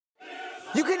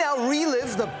You can now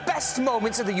relive the best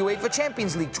moments of the UEFA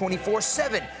Champions League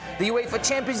 24/7. The UEFA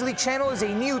Champions League channel is a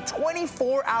new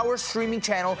 24-hour streaming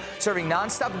channel serving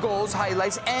non-stop goals,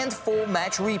 highlights, and full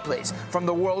match replays from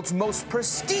the world's most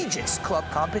prestigious club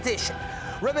competition.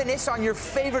 Reminisce on your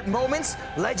favorite moments,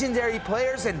 legendary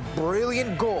players, and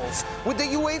brilliant goals with the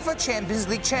UEFA Champions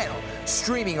League channel,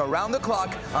 streaming around the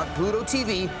clock on Pluto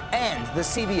TV and the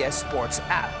CBS Sports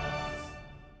app.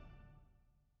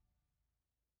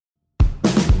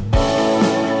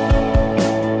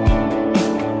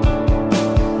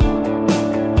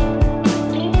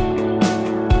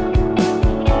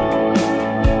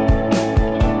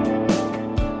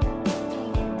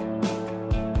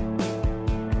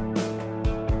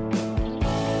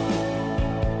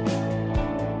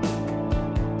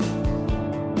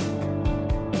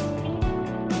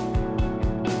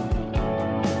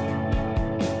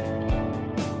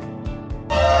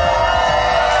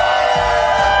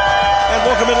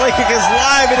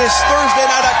 It is Thursday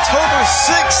night, October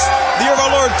 6th, the year of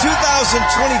our Lord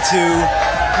 2022.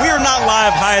 We are not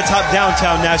live high atop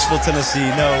downtown Nashville, Tennessee.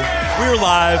 No, we are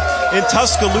live in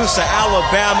Tuscaloosa,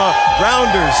 Alabama.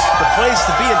 Rounders, the place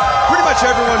to be. And pretty much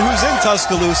everyone who's in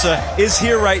Tuscaloosa is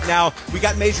here right now. We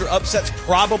got major upsets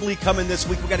probably coming this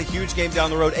week. We got a huge game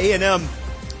down the road. A&M,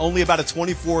 only about a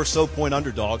 24 or so point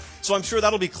underdog. So I'm sure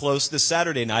that'll be close this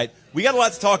Saturday night. We got a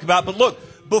lot to talk about. But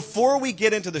look, before we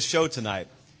get into the show tonight,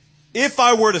 if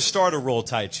I were to start a Roll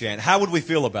Tide chant, how would we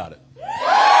feel about it?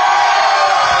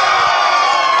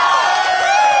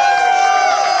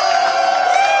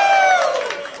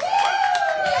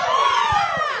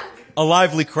 A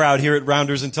lively crowd here at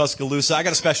Rounders in Tuscaloosa. I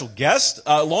got a special guest,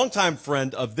 a longtime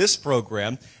friend of this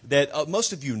program that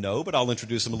most of you know, but I'll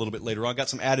introduce him a little bit later on. Got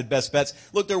some added best bets.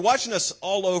 Look, they're watching us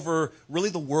all over really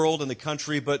the world and the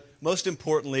country, but most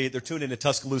importantly, they're tuned into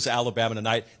Tuscaloosa, Alabama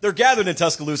tonight. They're gathered in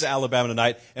Tuscaloosa, Alabama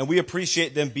tonight, and we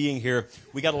appreciate them being here.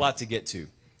 We got a lot to get to.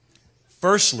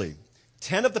 Firstly,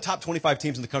 10 of the top 25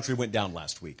 teams in the country went down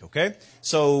last week, okay?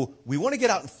 So we want to get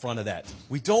out in front of that.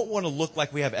 We don't want to look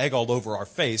like we have egg all over our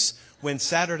face when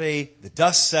Saturday the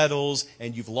dust settles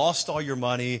and you've lost all your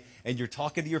money and you're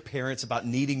talking to your parents about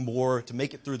needing more to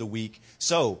make it through the week.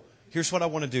 So here's what I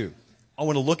want to do. I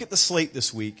want to look at the slate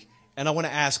this week, and I want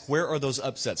to ask, where are those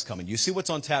upsets coming? You see what's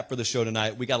on tap for the show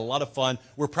tonight. We got a lot of fun.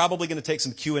 We're probably going to take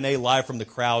some Q&A live from the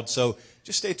crowd, so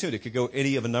just stay tuned. It could go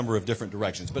any of a number of different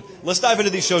directions. But let's dive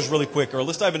into these shows really quick, or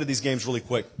let's dive into these games really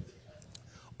quick.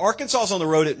 Arkansas is on the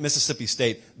road at Mississippi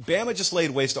State. Bama just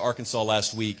laid waste to Arkansas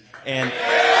last week, and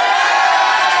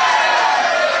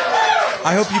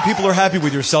I hope you people are happy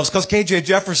with yourselves because KJ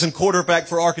Jefferson, quarterback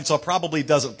for Arkansas, probably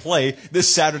doesn't play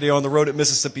this Saturday on the road at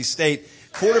Mississippi State.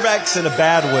 Quarterback's in a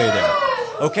bad way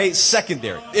there. Okay,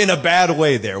 secondary, in a bad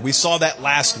way there. We saw that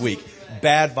last week.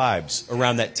 Bad vibes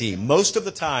around that team. Most of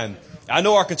the time, I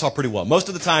know Arkansas pretty well. Most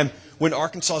of the time when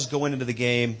Arkansas is going into the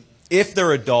game, if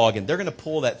they're a dog and they're going to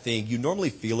pull that thing, you normally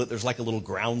feel it. There's like a little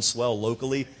groundswell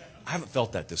locally. I haven't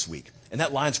felt that this week. And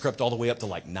that line's crept all the way up to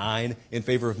like 9 in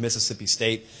favor of Mississippi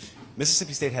State.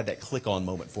 Mississippi State had that click-on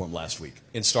moment for them last week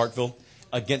in Starkville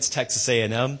against Texas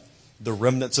A&M, the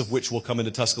remnants of which will come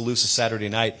into Tuscaloosa Saturday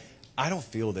night. I don't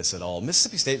feel this at all.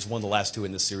 Mississippi State's won the last 2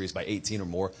 in this series by 18 or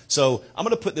more. So I'm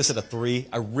going to put this at a 3.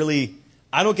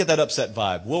 I don't get that upset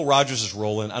vibe. Will Rogers is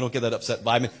rolling. I don't get that upset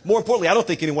vibe. And more importantly, I don't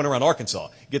think anyone around Arkansas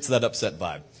gets that upset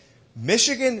vibe.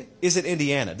 Michigan is at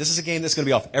Indiana. This is a game that's going to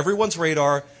be off everyone's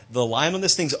radar. The line on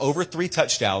this thing's over 3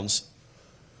 touchdowns.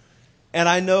 And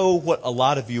I know what a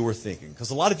lot of you are thinking,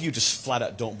 because a lot of you just flat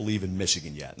out don't believe in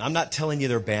Michigan yet. And I'm not telling you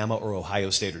they're Bama or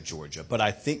Ohio State or Georgia, but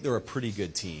I think they're a pretty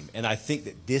good team. And I think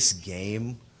that this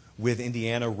game with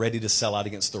Indiana ready to sell out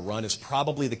against the run is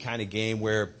probably the kind of game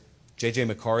where J.J.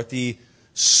 McCarthy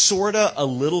sort of a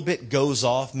little bit goes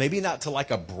off, maybe not to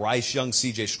like a Bryce Young,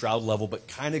 C.J. Stroud level, but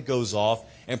kind of goes off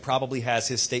and probably has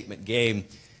his statement game.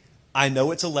 I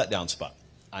know it's a letdown spot.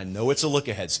 I know it's a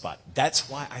look-ahead spot. That's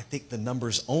why I think the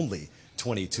number's only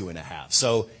 22.5.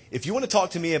 So if you want to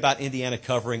talk to me about Indiana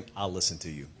covering, I'll listen to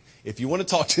you. If you want to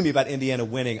talk to me about Indiana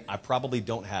winning, I probably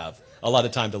don't have a lot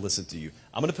of time to listen to you.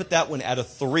 I'm going to put that one at a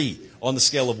 3 on the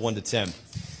scale of 1 to 10.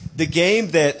 The game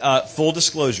that, full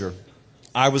disclosure,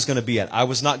 I was going to be at. I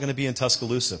was not going to be in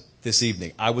Tuscaloosa this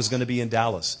evening. I was going to be in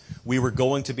Dallas. We were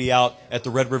going to be out at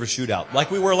the Red River Shootout, like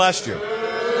we were last year.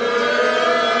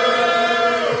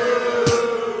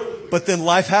 But then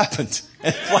life happened.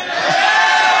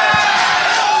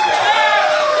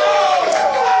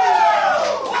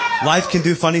 Life can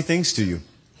do funny things to you.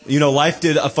 You know, life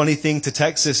did a funny thing to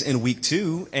Texas in week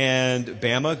 2, and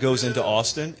Bama goes into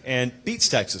Austin and beats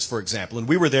Texas, for example. And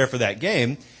we were there for that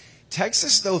game.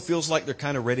 Texas, though, feels like they're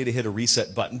kind of ready to hit a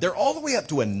reset button. They're all the way up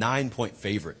to a 9-point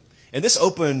favorite. And this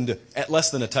opened at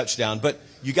less than a touchdown, but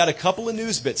you got a couple of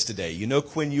news bits today. You know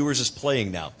Quinn Ewers is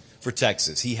playing now for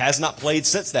Texas. He has not played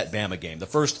since that Bama game, the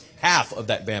first half of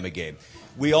that Bama game.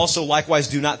 We also likewise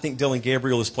do not think Dylan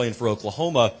Gabriel is playing for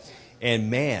Oklahoma. And,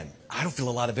 man, I don't feel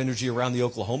a lot of energy around the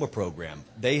Oklahoma program.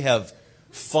 They have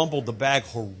fumbled the bag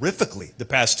horrifically the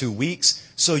past 2 weeks.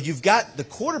 So you've got the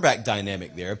quarterback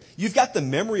dynamic there. You've got the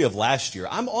memory of last year.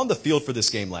 I'm on the field for this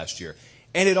game last year,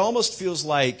 and it almost feels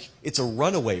like it's a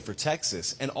runaway for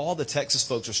Texas, and all the Texas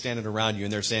folks are standing around you,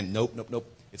 and they're saying, nope, nope, nope,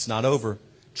 it's not over.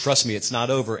 Trust me, it's not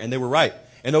over. And they were right.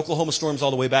 And Oklahoma storms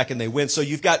all the way back, and they win. So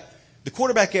you've got the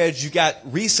quarterback edge. You've got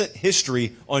recent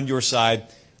history on your side.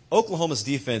 Oklahoma's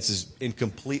defense is in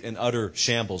complete and utter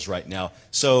shambles right now.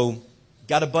 So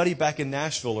got a buddy back in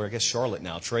Nashville, or I guess Charlotte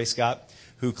now, Trey Scott,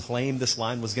 who claimed this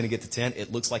line was going to get to 10.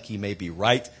 It looks like he may be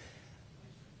right.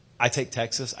 I take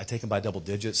Texas. I take them by double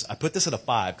digits. I put this at a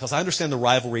 5 because I understand the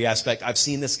rivalry aspect. I've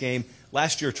seen this game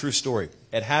last year, true story.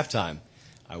 At halftime,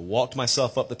 I walked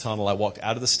myself up the tunnel. I walked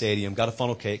out of the stadium, got a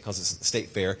funnel cake because it's the state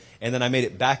fair, and then I made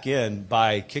it back in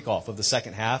by kickoff of the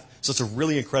second half. So it's a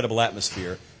really incredible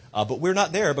atmosphere. But we're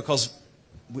not there because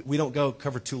we don't go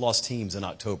cover 2 lost teams in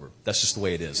October. That's just the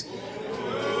way it is.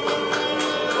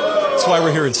 That's why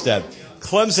we're here instead.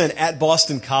 Clemson at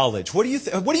Boston College. What do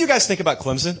you guys think about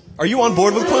Clemson? Are you on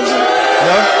board with Clemson?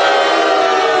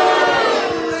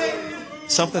 No?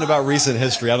 Something about recent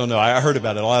history. I don't know. I heard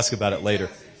about it. I'll ask about it later.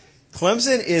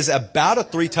 Clemson is about a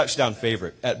 3-touchdown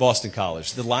favorite at Boston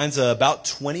College. The line's about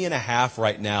 20.5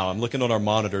 right now. I'm looking on our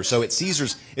monitor. So at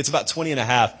Caesars, it's about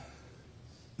 20.5.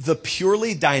 The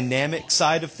purely dynamic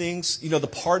side of things, the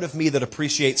part of me that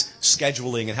appreciates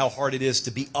scheduling and how hard it is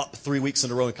to be up 3 weeks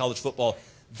in a row in college football,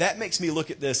 that makes me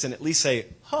look at this and at least say,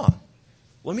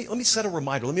 let me set a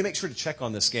reminder. Let me make sure to check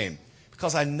on this game.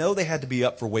 Because I know they had to be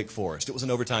up for Wake Forest. It was an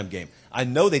overtime game. I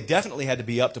know they definitely had to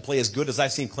be up to play as good as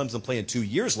I've seen Clemson play in 2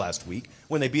 years last week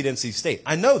when they beat NC State.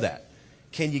 I know that.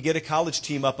 Can you get a college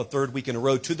team up a third week in a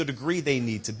row to the degree they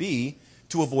need to be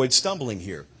to avoid stumbling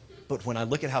here? But when I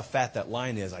look at how fat that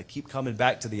line is, I keep coming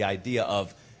back to the idea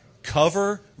of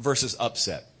cover versus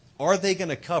upset. Are they going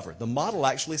to cover? The model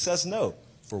actually says no,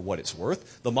 for what it's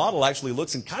worth. The model actually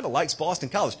looks and kind of likes Boston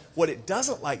College. What it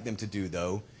doesn't like them to do,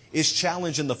 though, is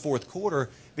challenge in the fourth quarter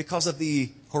because of the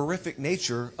horrific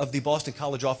nature of the Boston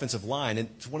College offensive line. And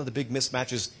it's one of the big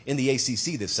mismatches in the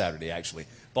ACC this Saturday, actually.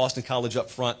 Boston College up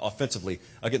front offensively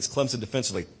against Clemson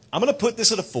defensively. I'm going to put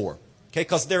this at a 4, okay,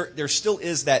 because there still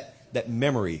is that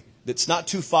memory that's not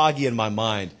too foggy in my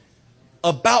mind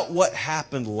about what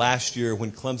happened last year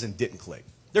when Clemson didn't click.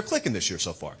 They're clicking this year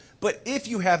so far. But if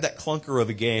you have that clunker of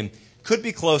a game, could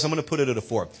be close. I'm going to put it at a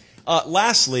 4.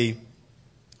 Lastly,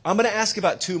 I'm going to ask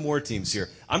about 2 more teams here.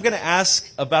 I'm going to ask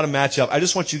about a matchup. I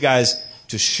just want you guys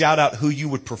to shout out who you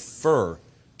would prefer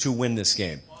to win this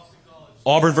game.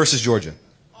 Auburn versus Georgia.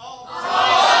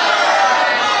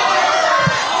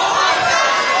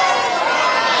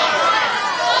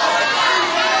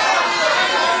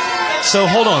 So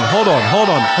hold on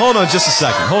just a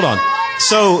second. Hold on.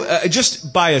 So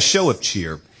just by a show of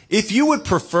cheer, if you would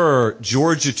prefer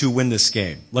Georgia to win this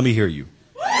game, let me hear you.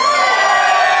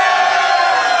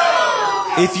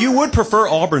 If you would prefer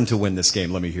Auburn to win this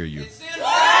game, let me hear you.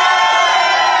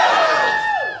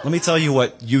 Let me tell you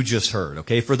what you just heard,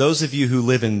 okay? For those of you who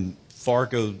live in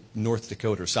Fargo, North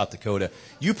Dakota, or South Dakota,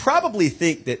 you probably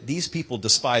think that these people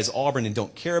despise Auburn and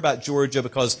don't care about Georgia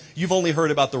because you've only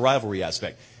heard about the rivalry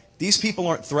aspect. These people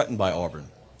aren't threatened by Auburn.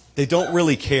 They don't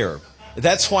really care.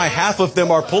 That's why half of them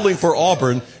are pulling for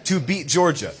Auburn to beat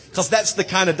Georgia, because that's the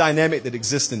kind of dynamic that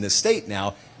exists in this state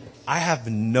now. I have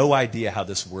no idea how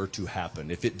this were to happen.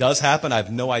 If it does happen, I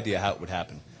have no idea how it would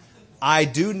happen. I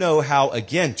do know how,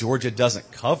 again, Georgia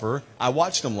doesn't cover. I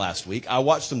watched them last week. I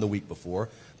watched them the week before.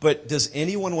 But does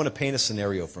anyone want to paint a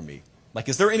scenario for me? Like,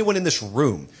 is there anyone in this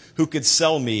room who could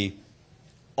sell me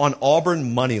on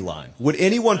Auburn money line? Would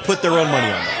anyone put their own money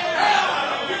on that?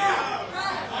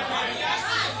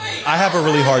 I have a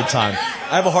really hard time.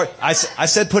 I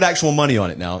said put actual money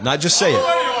on it now, not just say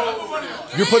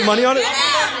it. You're putting money on it?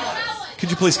 Could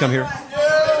you please come here?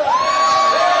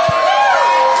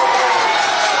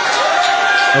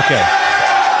 Okay.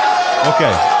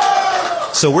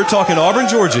 So we're talking Auburn,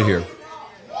 Georgia here.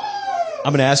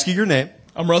 I'm going to ask you your name.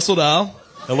 I'm Russell Dow.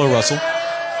 Hello, Russell.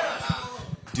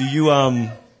 Do you,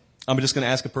 I'm just going to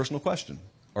ask a personal question.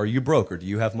 Are you broke or do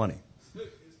you have money?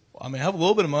 I mean, I have a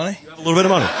little bit of money. You have a little bit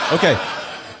of money. Okay.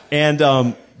 And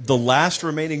the last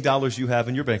remaining dollars you have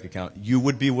in your bank account, you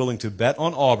would be willing to bet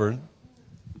on Auburn.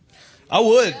 I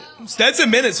would.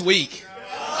 Stetson Bennett's weak.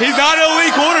 He's not an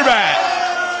elite quarterback.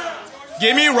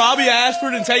 Give me Robbie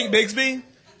Ashford and Tank Bigsby.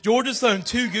 Georgia's thrown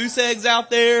 2 goose eggs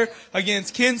out there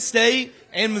against Kent State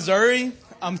and Missouri.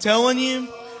 I'm telling you,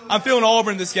 I'm feeling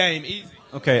Auburn this game. Easy.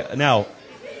 Okay, now,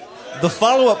 the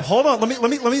follow-up, hold on, let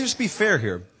me just be fair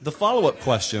here. The follow-up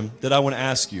question that I want to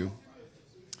ask you,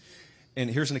 and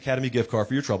here's an Academy gift card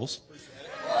for your troubles.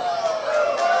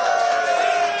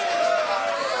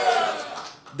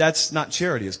 That's not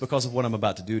charity, it's because of what I'm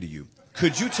about to do to you.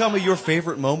 Could you tell me your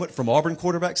favorite moment from Auburn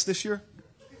quarterbacks this year?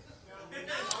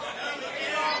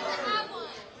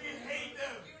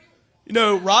 You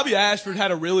know, Robbie Ashford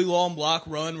had a really long block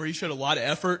run where he showed a lot of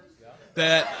effort.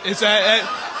 That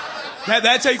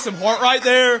takes some heart right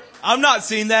there. I'm not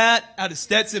seeing that out of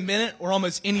Stetson Bennett or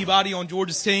almost anybody on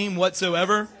Georgia's team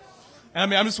whatsoever. I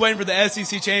mean, I'm just waiting for the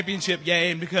SEC championship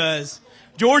game because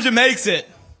Georgia makes it,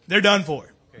 they're done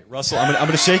for. Okay, Russell, I'm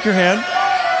going to shake your hand.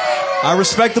 I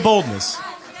respect the boldness.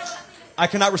 I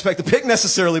cannot respect the pick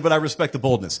necessarily, but I respect the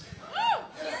boldness.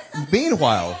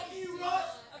 Meanwhile,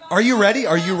 are you ready?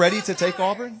 Are you ready to take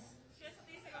Auburn?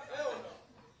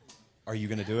 Are you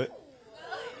going to do it?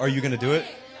 Are you going to do it?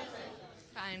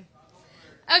 Fine.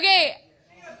 Okay,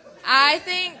 I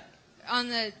think on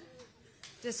the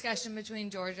discussion between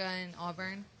Georgia and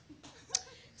Auburn,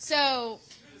 so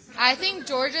I think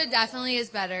Georgia definitely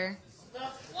is better.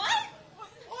 What?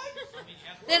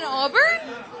 Than Auburn?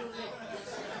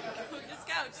 Just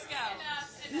go.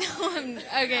 No,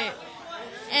 okay.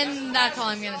 And that's all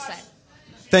I'm going to say.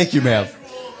 Thank you, ma'am.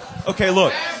 Okay,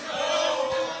 look.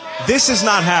 This is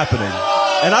not happening.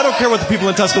 And I don't care what the people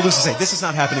in Tuscaloosa say. This is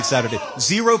not happening Saturday.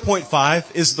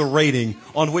 0.5 is the rating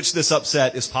on which this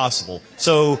upset is possible.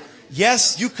 So,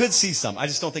 yes, you could see some. I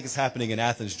just don't think it's happening in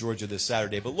Athens, Georgia this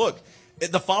Saturday. But look,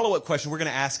 the follow-up question we're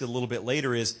going to ask a little bit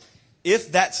later is,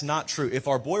 if that's not true, if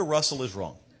our boy Russell is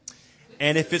wrong,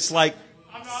 and if it's like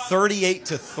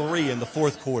 38-3 in the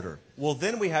fourth quarter, well,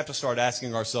 then we have to start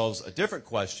asking ourselves a different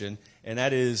question, and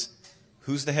that is,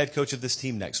 who's the head coach of this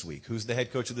team next week? Who's the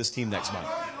head coach of this team next month?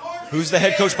 Who's the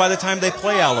head coach by the time they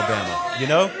play Alabama? You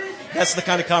know, that's the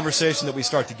kind of conversation that we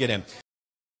start to get in.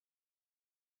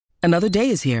 Another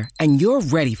day is here, and you're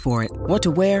ready for it. What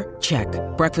to wear? Check.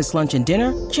 Breakfast, lunch, and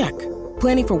dinner? Check.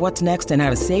 Planning for what's next and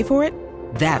how to save for it?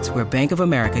 That's where Bank of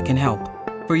America can help.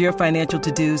 For your financial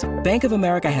to-dos, Bank of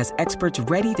America has experts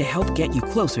ready to help get you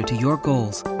closer to your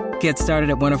goals. Get started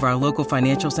at one of our local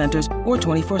financial centers or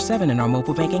 24/7 in our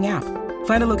mobile banking app.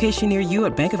 Find a location near you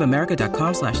at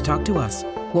bankofamerica.com/talktous.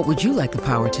 What would you like the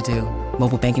power to do?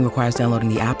 Mobile banking requires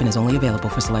downloading the app and is only available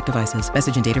for select devices.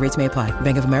 Message and data rates may apply.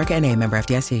 Bank of America N.A., member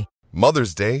FDIC.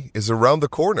 Mother's Day is around the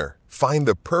corner. Find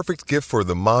the perfect gift for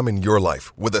the mom in your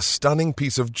life with a stunning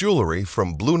piece of jewelry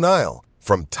from Blue Nile.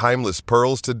 From timeless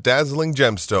pearls to dazzling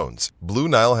gemstones, Blue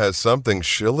Nile has something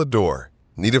she'll adore.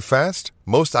 Need it fast?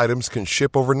 Most items can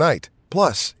ship overnight.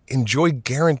 Plus, enjoy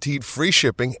guaranteed free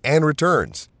shipping and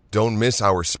returns. Don't miss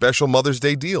our special Mother's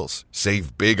Day deals.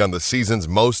 Save big on the season's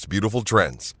most beautiful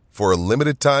trends. For a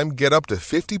limited time, get up to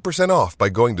 50% off by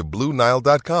going to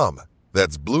BlueNile.com.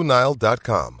 That's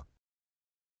BlueNile.com.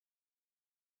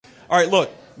 All right,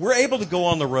 look, we're able to go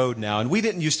on the road now, and we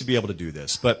didn't used to be able to do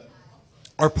this, but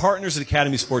our partners at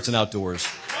Academy Sports and Outdoors,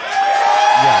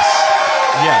 yes,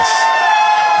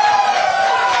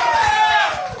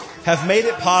 have made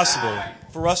it possible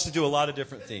for us to do a lot of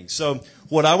different things. So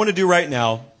what I want to do right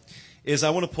now is I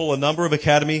want to pull a number of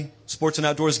Academy Sports and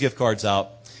Outdoors gift cards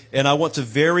out, and I want to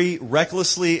very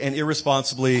recklessly and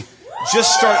irresponsibly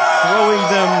just start throwing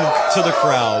them to the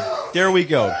crowd. There we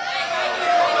go.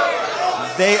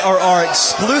 They are our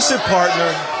exclusive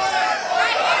partner.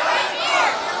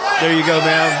 There you go,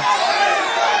 ma'am.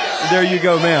 There you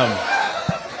go, ma'am.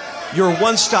 Your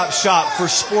one-stop shop for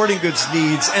sporting goods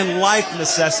needs and life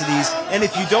necessities. And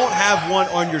if you don't have one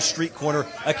on your street corner,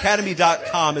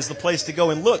 Academy.com is the place to go.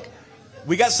 And look,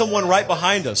 we got someone right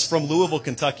behind us from Louisville,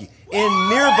 Kentucky. In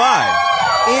nearby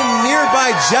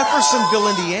Jeffersonville,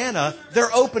 Indiana,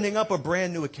 they're opening up a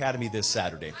brand new academy this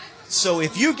Saturday. So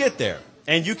if you get there,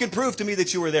 and you can prove to me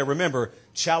that you were there, remember,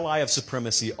 Chalai of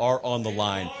Supremacy are on the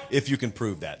line if you can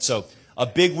prove that. So a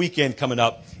big weekend coming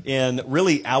up in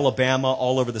really Alabama,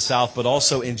 all over the South, but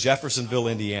also in Jeffersonville,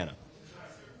 Indiana.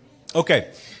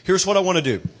 Okay, here's what I want to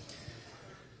do.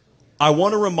 I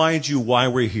want to remind you why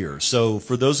we're here. So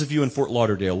for those of you in Fort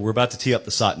Lauderdale, we're about to tee up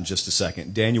the SOT in just a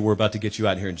second. Daniel, we're about to get you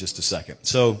out here in just a second.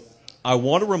 So I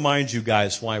want to remind you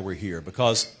guys why we're here,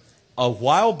 because a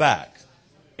while back,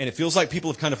 and it feels like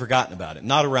people have kind of forgotten about it,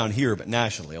 not around here, but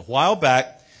nationally. A while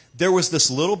back, there was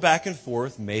this little back and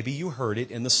forth, maybe you heard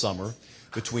it in the summer,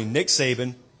 between Nick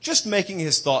Saban just making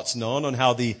his thoughts known on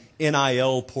how the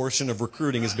NIL portion of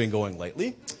recruiting has been going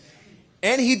lately.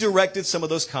 And he directed some of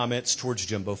those comments towards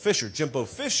Jimbo Fisher. Jimbo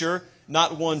Fisher,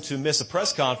 not one to miss a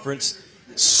press conference,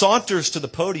 saunters to the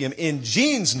podium in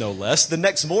jeans, no less, the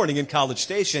next morning in College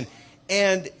Station,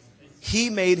 and he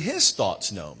made his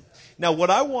thoughts known. Now, what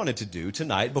I wanted to do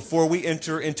tonight, before we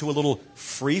enter into a little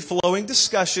free-flowing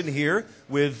discussion here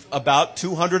with about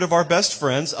 200 of our best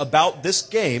friends about this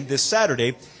game this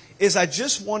Saturday, is I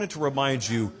just wanted to remind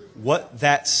you what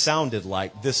that sounded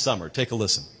like this summer. Take a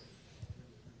listen.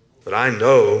 But I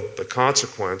know the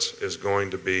consequence is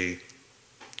going to be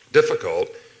difficult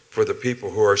for the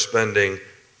people who are spending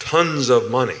tons of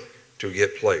money to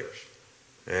get players.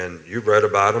 And you've read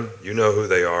about them. You know who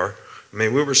they are. I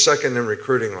mean, we were second in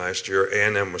recruiting last year.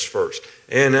 A&M was first.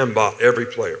 A&M bought every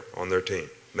player on their team,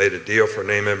 made a deal for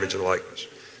name, image, and likeness.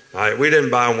 All right, we didn't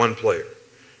buy one player.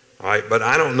 All right, but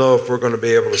I don't know if we're going to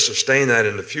be able to sustain that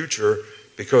in the future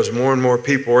because more and more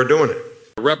people are doing it.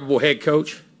 A reputable head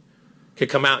coach could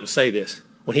come out and say this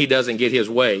when he doesn't get his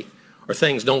way or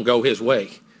things don't go his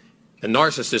way. The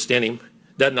narcissist in him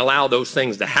doesn't allow those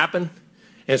things to happen,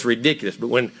 and it's ridiculous. But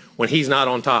when he's not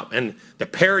on top, and the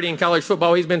parity in college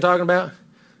football he's been talking about,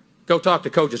 go talk to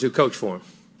coaches who coach for him.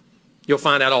 You'll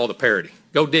find out all the parity.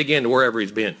 Go dig into wherever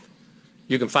he's been.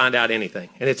 You can find out anything.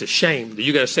 And it's a shame that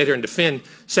you got to sit here and defend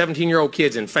 17-year-old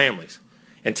kids and families.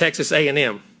 And Texas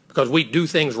A&M, because we do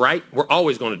things right, we're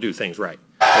always going to do things right.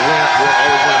 And we're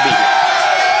always going to be here.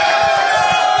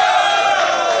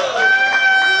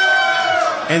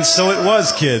 And so it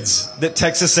was, kids, that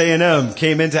Texas A&M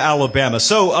came into Alabama.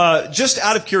 So just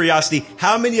out of curiosity,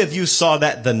 how many of you saw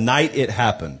that the night it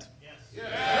happened?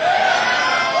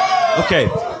 Okay,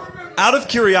 out of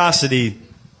curiosity,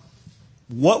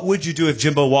 what would you do if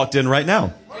Jimbo walked in right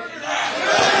now?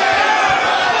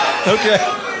 Okay,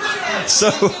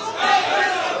 so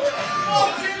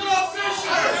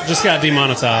just got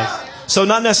demonetized. So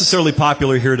not necessarily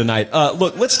popular here tonight.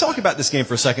 Look, let's talk about this game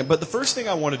for a second. But the first thing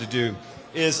I wanted to do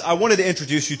is I wanted to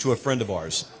introduce you to a friend of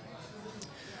ours.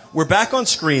 We're back on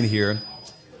screen here.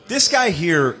 This guy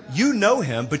here, you know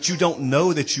him, but you don't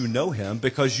know that you know him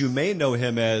because you may know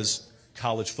him as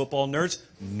college football nerds,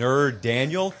 Nerd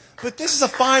Daniel. But this is a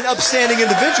fine, upstanding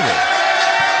individual.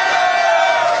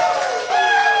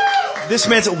 This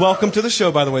man's, welcome to the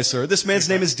show, by the way, sir. This man's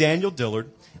name is Daniel Dillard.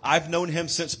 I've known him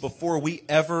since before we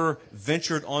ever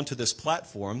ventured onto this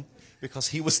platform because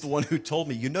he was the one who told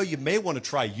me, you know, you may want to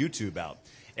try YouTube out.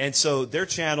 And so their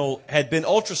channel had been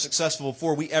ultra successful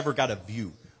before we ever got a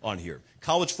view on here.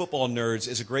 College Football Nerds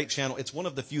is a great channel. It's one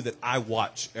of the few that I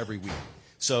watch every week.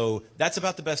 So that's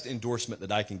about the best endorsement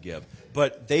that I can give.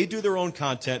 But they do their own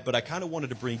content, but I kind of wanted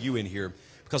to bring you in here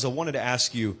because I wanted to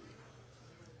ask you,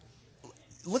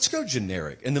 let's go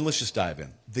generic, and then let's just dive in.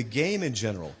 The game in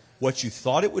general, what you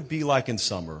thought it would be like in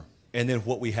summer, and then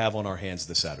what we have on our hands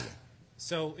this Saturday.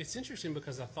 So it's interesting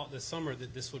because I thought this summer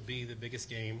that this would be the biggest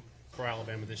game for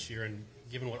Alabama this year, and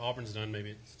given what Auburn's done, maybe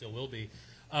it still will be.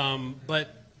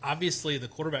 But obviously the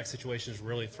quarterback situation has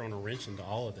really thrown a wrench into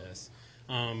all of this.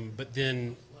 But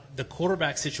then the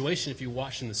quarterback situation, if you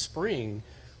watch in the spring,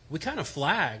 we kind of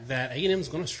flagged that A&M is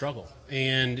going to struggle.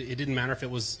 And it didn't matter if it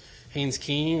was Haynes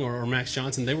King or Max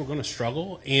Johnson, they were going to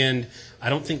struggle. And I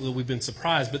don't think that we've been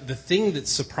surprised. But the thing that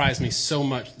surprised me so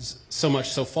much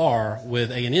so far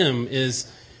with A&M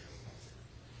is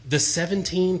the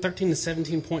 13 to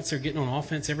 17 points they're getting on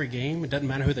offense every game. It doesn't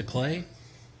matter who they play.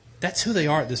 That's who they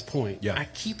are at this point. Yeah. I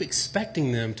keep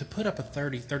expecting them to put up a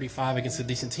 30, 35 against a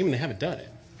decent team, and they haven't done it.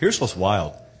 Here's what's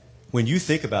wild. When you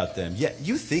think about them, yeah,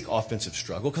 you think offensive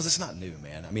struggle because it's not new,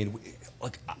 man. I mean,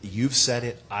 like you've said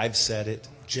it, I've said it.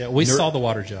 Yeah, we saw the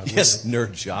water jug. Yes,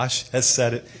 Nerd Josh has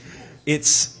said it.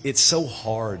 It's so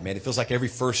hard, man. It feels like every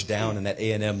first down in that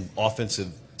A&M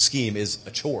offensive scheme is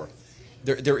a chore.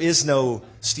 There is no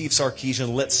Steve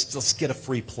Sarkisian, let's get a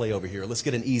free play over here. Let's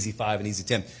get an easy 5, an easy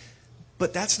 10.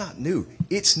 But that's not new.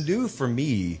 It's new for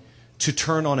me to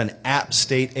turn on an App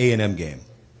State A&M game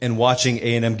and watching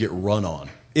A&M get run on.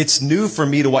 It's new for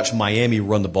me to watch Miami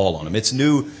run the ball on them. It's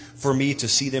new for me to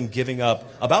see them giving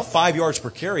up about 5 yards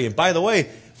per carry. And by the way,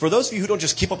 for those of you who don't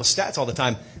just keep up with stats all the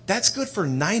time, that's good for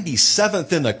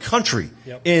 97th in the country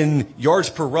in yards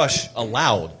per rush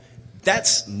allowed.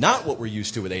 That's not what we're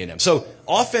used to with A&M. So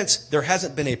offense, there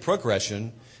hasn't been a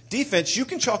progression. Defense, you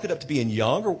can chalk it up to being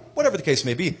young or whatever the case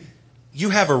may be. You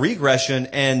have a regression,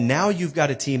 and now you've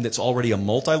got a team that's already a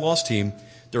multi-loss team.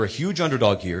 They're a huge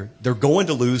underdog here. They're going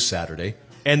to lose Saturday,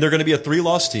 and they're going to be a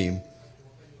 3-loss team.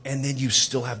 And then you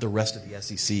still have the rest of the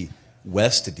SEC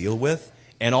West to deal with.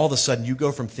 And all of a sudden, you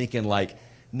go from thinking like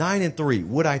 9-3,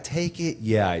 would I take it?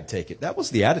 Yeah, I'd take it. That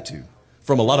was the attitude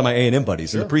from a lot of my A&M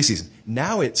buddies in the preseason.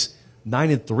 Now it's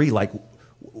 9-3. Like,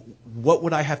 what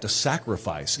would I have to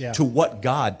sacrifice to what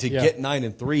God to get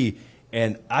 9-3?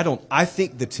 And I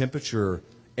think the temperature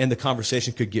and the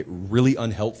conversation could get really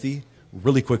unhealthy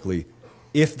really quickly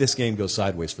if this game goes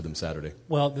sideways for them Saturday.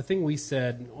 Well, the thing we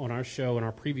said on our show and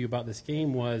our preview about this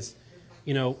game was,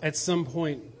 at some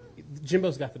point,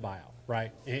 Jimbo's got the buyout,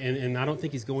 right? And I don't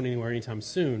think he's going anywhere anytime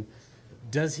soon.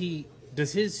 Does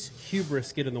his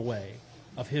hubris get in the way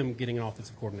of him getting an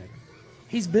offensive coordinator?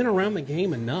 He's been around the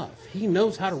game enough. He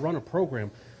knows how to run a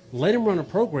program. Let him run a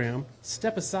program,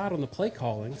 step aside on the play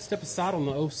calling, step aside on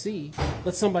the OC,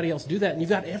 let somebody else do that, and you've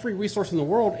got every resource in the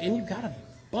world, and you've got a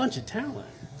bunch of talent.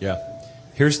 Yeah.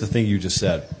 Here's the thing you just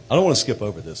said. I don't want to skip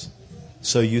over this.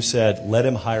 So you said, let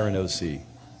him hire an OC,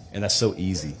 and that's so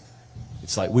easy.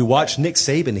 It's like we watched Nick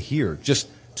Saban here just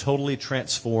totally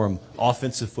transform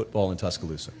offensive football in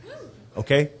Tuscaloosa.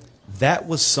 Okay? That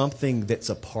was something that's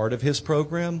a part of his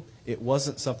program. It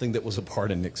wasn't something that was a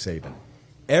part of Nick Saban.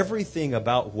 Everything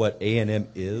about what A&M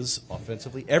is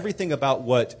offensively, everything about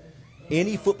what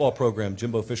any football program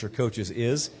Jimbo Fisher coaches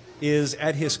is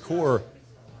at his core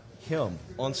him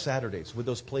on Saturdays with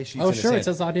those play sheets in his hand, it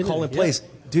says identity. calling plays.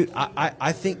 Dude,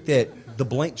 I think that the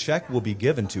blank check will be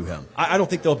given to him. I don't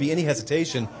think there'll be any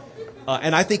hesitation,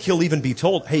 and I think he'll even be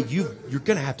told, hey, you're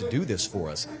going to have to do this for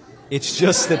us. It's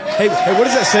just that, hey, what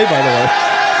does that say, by the way?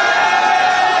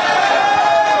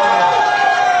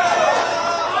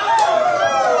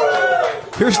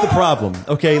 Here's the problem.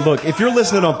 Okay, look, if you're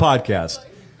listening on podcast,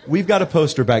 we've got a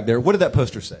poster back there. What did that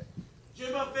poster say?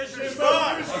 Jimbo Fisher's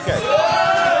fine. Okay.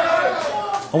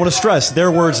 I want to stress,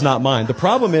 their words, not mine. The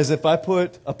problem is if I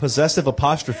put a possessive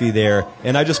apostrophe there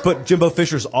and I just put Jimbo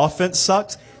Fisher's offense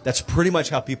sucks, that's pretty much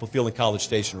how people feel in College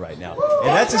Station right now. And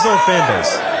that's his own fan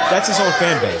base. That's his own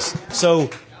fan base.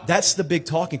 So that's the big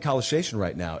talk in College Station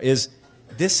right now is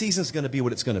this season's going to be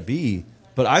what it's going to be.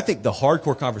 But I think the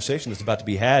hardcore conversation that's about to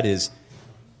be had is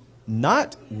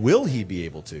not will he be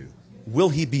able to, will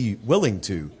he be willing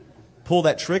to pull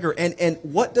that trigger? And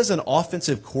what does an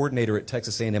offensive coordinator at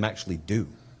Texas A&M actually do?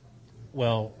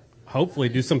 Well, hopefully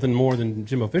do something more than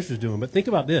Jimbo Fisher's doing. But think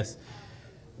about this.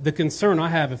 The concern I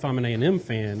have if I'm an A&M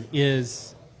fan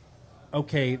is,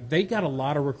 okay, they got a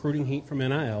lot of recruiting heat from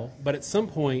NIL, but at some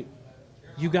point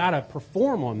you got to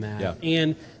perform on that. Yeah.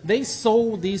 And they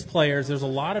sold these players. There's a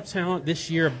lot of talent this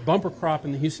year, bumper crop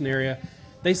in the Houston area.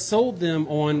 They sold them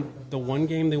on the one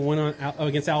game they went on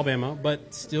against Alabama,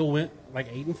 but still went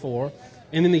like 8-4.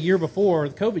 And then the year before,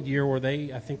 the COVID year, where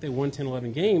I think they won 10,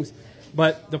 11 games.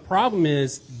 But the problem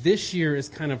is this year is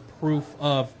kind of proof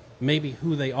of maybe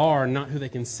who they are, not who they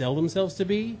can sell themselves to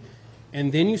be.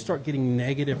 And then you start getting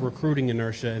negative recruiting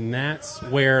inertia, and that's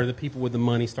where the people with the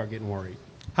money start getting worried.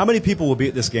 How many people will be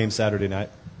at this game Saturday night?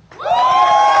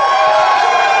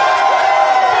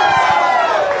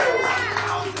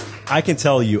 I can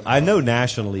tell you, I know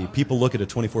nationally people look at a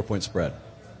 24-point spread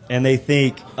and they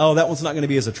think, oh, that one's not going to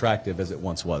be as attractive as it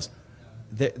once was.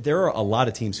 There are a lot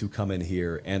of teams who come in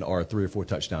here and are 3 or 4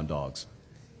 touchdown dogs.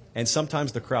 And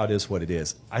sometimes the crowd is what it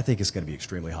is. I think it's going to be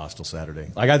extremely hostile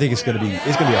Saturday. Like, I think it's going to be a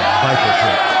Viper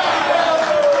kick.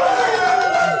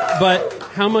 But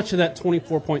how much of that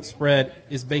 24-point spread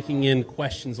is baking in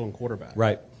questions on quarterback?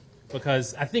 Right.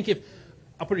 Because I think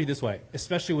I'll put it this way,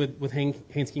 especially with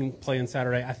Haynes King playing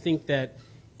Saturday, I think that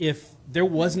if there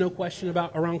was no question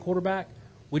around quarterback,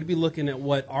 we'd be looking at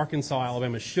what Arkansas,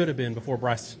 Alabama should have been before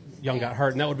Bryce Young got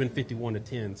hurt, and that would have been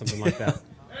 51-10, something like that.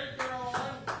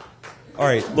 All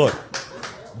right, look,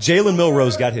 Jalen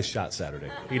Milrose got his shot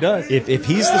Saturday. He does. If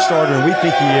he's the starter, and we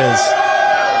think he is,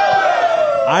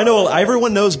 I know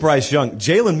everyone knows Bryce Young.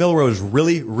 Jalen Milrose is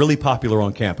really, really popular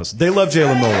on campus. They love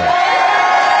Jalen Milrose.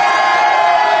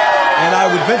 And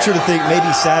I would venture to think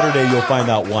maybe Saturday you'll find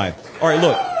out why. All right,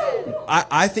 look,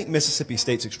 I think Mississippi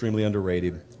State's extremely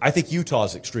underrated. I think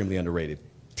Utah's extremely underrated.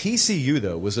 TCU,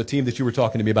 though, was a team that you were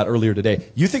talking to me about earlier today.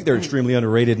 You think they're extremely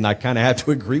underrated, and I kind of have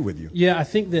to agree with you. Yeah, I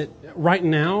think that right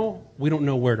now we don't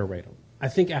know where to rate them. I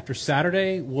think after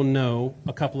Saturday we'll know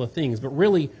a couple of things. But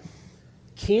really,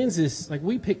 Kansas, like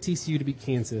we picked TCU to beat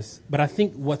Kansas, but I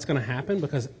think what's going to happen,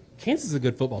 because Kansas is a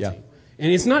good football team.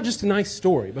 And it's not just a nice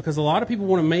story, because a lot of people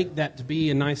want to make that to be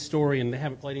a nice story and they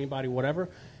haven't played anybody, whatever.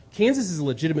 Kansas is a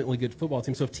legitimately good football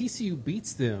team. So if TCU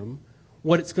beats them,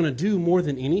 what it's going to do more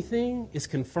than anything is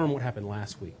confirm what happened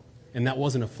last week. And that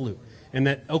wasn't a fluke. And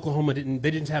that Oklahoma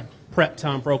didn't have prep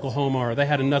time for Oklahoma, or they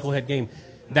had a knucklehead game.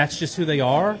 That's just who they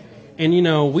are. And, you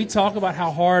know, we talk about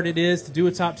how hard it is to do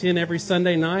a top 10 every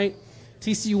Sunday night.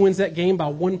 TCU wins that game by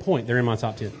 1 point. They're in my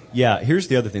top 10. Yeah, here's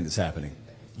the other thing that's happening.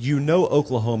 You know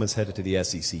Oklahoma's headed to the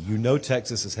SEC. You know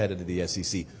Texas is headed to the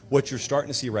SEC. What you're starting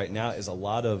to see right now is a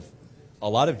lot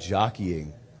of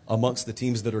jockeying amongst the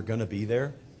teams that are going to be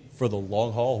there for the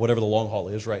long haul, whatever the long haul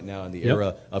is right now in the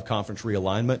era of conference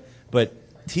realignment. But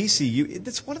TCU,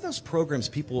 it's one of those programs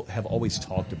people have always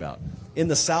talked about. In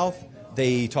the South,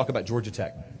 they talk about Georgia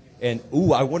Tech. And,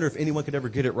 I wonder if anyone could ever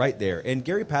get it right there. And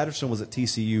Gary Patterson was at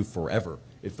TCU forever,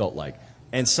 it felt like.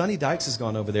 And Sonny Dykes has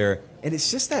gone over there, and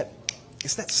it's just that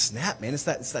snap, man. It's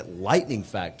that lightning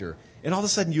factor. And all of a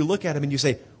sudden you look at him and you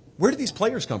say, where did these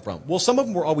players come from? Well, some of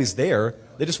them were always there.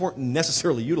 They just weren't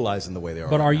necessarily utilized in the way they are.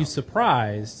 But right are now. you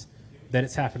surprised that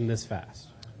it's happened this fast?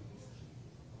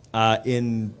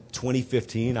 In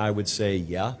 2015, I would say,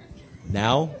 yeah.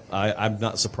 Now, I'm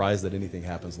not surprised that anything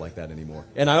happens like that anymore.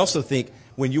 And I also think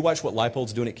when you watch what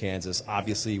Leipold's doing at Kansas,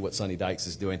 obviously what Sonny Dykes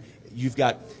is doing, you've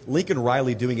got Lincoln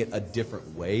Riley doing it a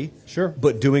different way. Sure.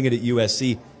 But doing it at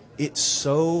USC, it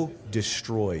so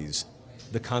destroys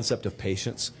the concept of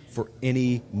patience for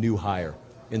any new hire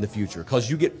in the future. Because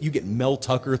you get Mel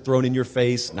Tucker thrown in your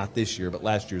face, not this year, but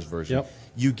last year's version. Yep.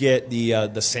 You get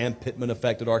the Sam Pittman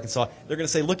effect at Arkansas. They're going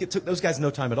to say, look, it took those guys no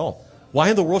time at all. Why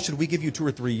in the world should we give you 2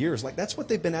 or 3 years? Like, that's what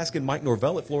they've been asking Mike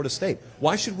Norvell at Florida State.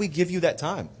 Why should we give you that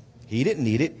time? He didn't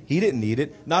need it. He didn't need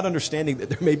it. Not understanding that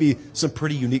there may be some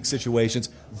pretty unique situations.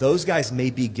 Those guys may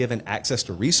be given access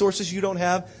to resources you don't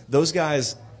have. Those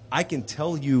guys, I can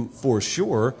tell you for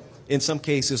sure, in some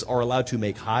cases are allowed to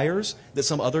make hires that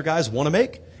some other guys want to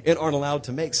make and aren't allowed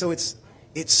to make. So it's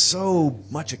so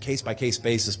much a case-by-case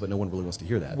basis, but no one really wants to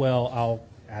hear that. Well, I'll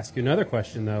ask you another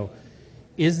question, though.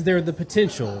 Is there the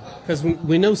potential, because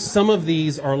we know some of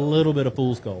these are a little bit of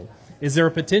fool's gold, is there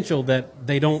a potential that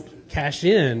they don't cash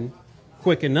in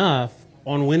quick enough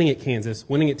on winning at Kansas,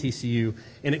 winning at TCU,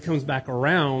 and it comes back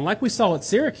around, like we saw at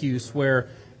Syracuse, where,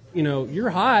 you're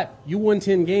hot, you won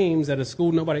 10 games at a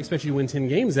school nobody expected you to win 10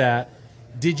 games at.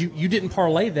 You didn't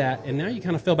parlay that, and now you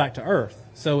kind of fell back to earth.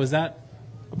 So is that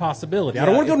a possibility? I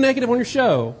don't want to go negative on your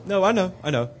show. No, I know.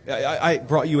 I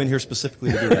brought you in here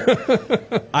specifically to do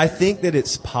that. I think that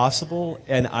it's possible,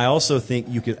 and I also think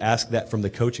you could ask that from the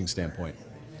coaching standpoint.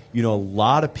 A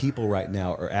lot of people right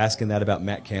now are asking that about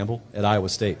Matt Campbell at Iowa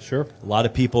State. Sure. A lot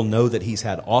of people know that he's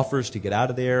had offers to get out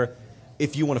of there.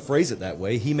 If you want to phrase it that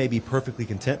way, he may be perfectly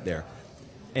content there.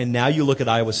 And now you look at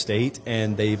Iowa State,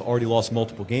 and they've already lost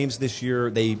multiple games this year.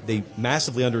 They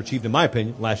massively underachieved, in my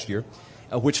opinion, last year,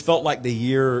 which felt like the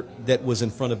year that was in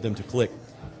front of them to click.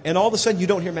 And all of a sudden, you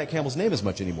don't hear Matt Campbell's name as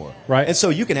much anymore. Right. And so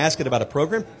you can ask it about a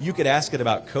program. You could ask it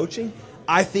about coaching.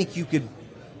 I think you could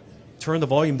turn the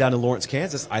volume down in Lawrence,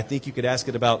 Kansas. I think you could ask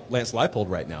it about Lance Leipold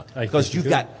right now. Because you've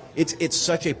got – it's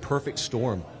such a perfect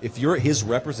storm. If you're his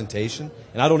representation,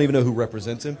 and I don't even know who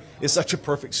represents him, it's such a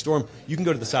perfect storm. You can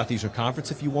go to the Southeastern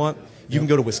Conference if you want. You can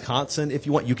go to Wisconsin if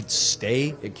you want. You could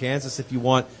stay at Kansas if you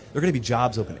want. There are going to be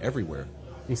jobs open everywhere.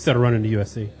 Instead of running to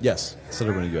USC. Yes, instead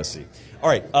of running to USC. All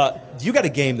right, you got a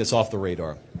game that's off the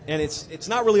radar. And it's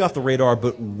not really off the radar,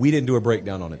 but we didn't do a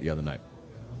breakdown on it the other night.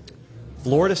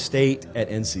 Florida State at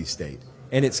NC State.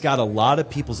 And it's got a lot of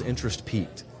people's interest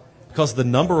peaked because the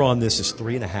number on this is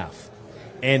 3.5.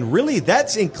 And really,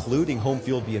 that's including home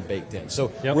field being baked in.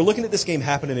 So we're looking at this game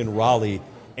happening in Raleigh,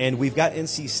 and we've got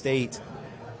NC State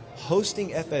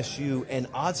hosting FSU, and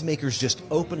odds makers just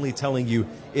openly telling you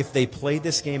if they played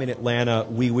this game in Atlanta,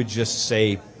 we would just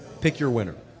say, pick your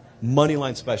winner.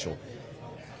 Moneyline special.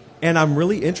 And I'm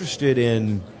really interested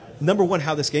in, number one,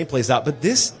 how this game plays out. But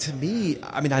this, to me,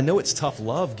 I know it's tough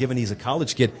love given he's a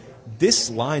college kid. This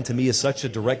line, to me, is such a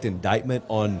direct indictment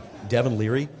on Devin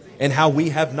Leary and how we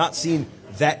have not seen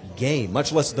that game,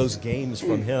 much less those games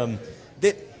from him,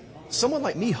 that someone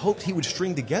like me hoped he would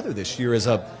string together this year as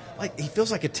he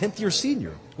feels like a 10th-year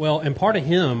senior. Well, and part of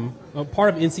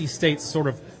NC State's sort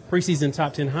of preseason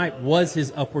top 10 hype was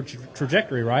his upward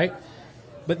trajectory, right?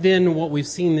 But then what we've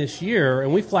seen this year,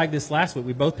 and we flagged this last week,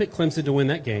 we both picked Clemson to win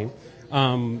that game,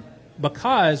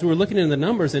 because we were looking into the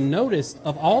numbers and noticed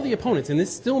of all the opponents, and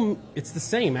it's the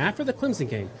same after the Clemson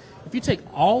game. If you take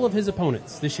all of his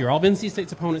opponents this year, all of NC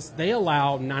State's opponents, they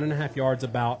allow 9.5 yards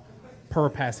about per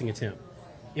passing attempt.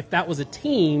 If that was a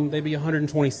team, they'd be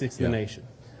 126th in the nation.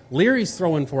 Leary's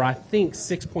throwing for, I think,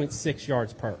 6.6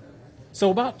 yards per.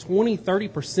 So about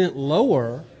 20-30%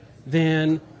 lower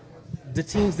than the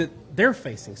teams that they're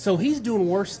facing. So he's doing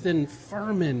worse than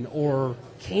Furman or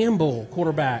Campbell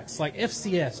quarterbacks like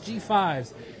FCS,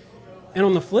 G5s. And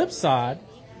on the flip side,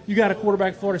 you got a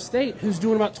quarterback, Florida State, who's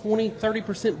doing about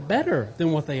 20-30% better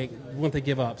than what they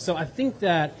give up. So I think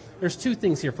that there's two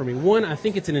things here for me. One, I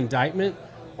think it's an indictment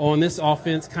on this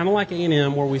offense, kind of like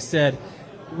A&M, where we said,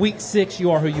 week 6,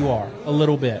 you are who you are, a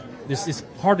little bit. It's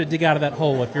hard to dig out of that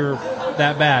hole if you're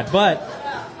that bad. But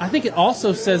I think it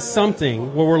also says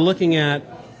something where we're looking at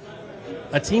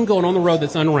a team going on the road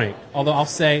that's unranked. Although I'll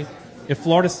say if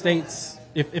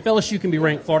if LSU can be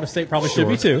ranked, Florida State probably should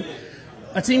be too.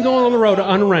 A team going on the road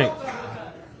unranked.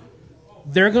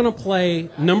 They're going to play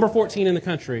number 14 in the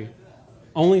country,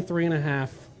 only 3.5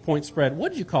 point spread.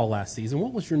 What did you call last season?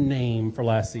 What was your name for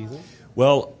last season?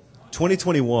 Well,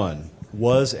 2021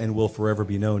 was and will forever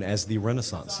be known as the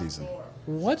Renaissance season.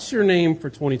 What's your name for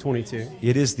 2022?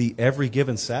 It is the Every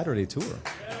Given Saturday Tour.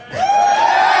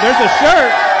 There's a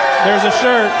shirt. There's a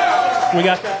shirt. We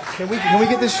got that. Can we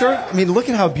get this shirt? I mean, look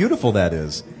at how beautiful that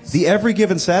is. The Every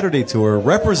Given Saturday Tour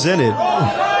represented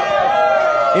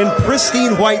in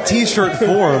pristine white T-shirt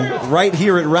form right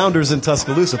here at Rounders in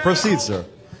Tuscaloosa. Proceed, sir.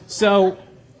 So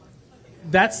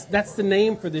that's the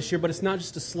name for this year, but it's not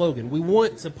just a slogan. We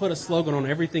want to put a slogan on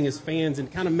everything as fans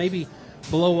and kind of maybe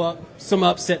blow up some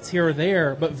upsets here or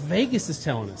there, but Vegas is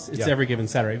telling us it's Every Given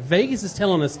Saturday. Vegas is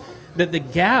telling us that the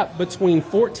gap between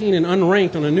 14 and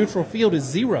unranked on a neutral field is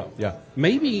 0. Yeah.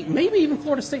 Maybe even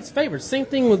Florida State's favored. Same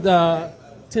thing with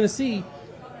Tennessee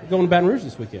going to Baton Rouge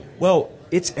this weekend. Well,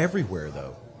 it's everywhere,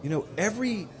 though. You know,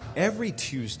 every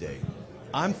Tuesday,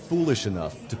 I'm foolish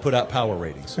enough to put out power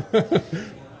ratings.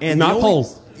 And not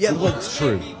polls. Yeah, well, it's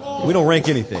true. We don't rank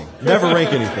anything. Never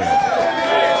rank anything.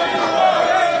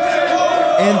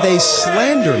 And they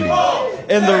slander me.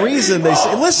 And the reason they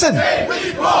say, listen.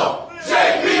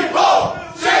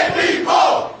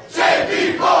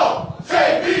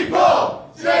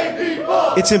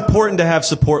 It's important to have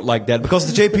support like that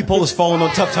because the JP poll has fallen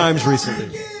on tough times recently.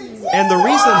 And the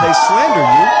reason they slander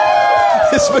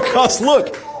you is because,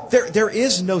 look, there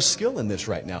is no skill in this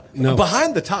right now. No.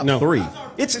 Behind the top three,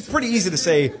 it's pretty easy to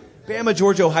say Bama,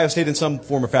 Georgia, Ohio State in some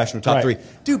form or fashion are top three.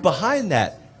 Dude, behind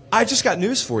that, I just got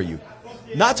news for you.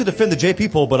 Not to defend the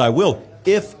JP poll, but I will.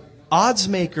 If odds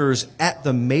makers at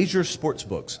the major sports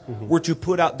books were to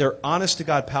put out their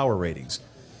honest-to-God power ratings,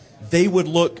 they would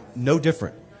look no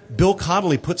different. Bill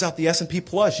Connolly puts out the S&P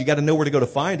Plus. You got to know where to go to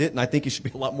find it, and I think he should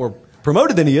be a lot more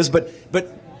promoted than he is. But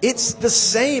it's the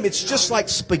same. It's just like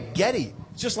spaghetti.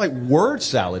 It's just like word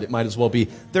salad, it might as well be.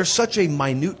 There's such a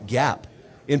minute gap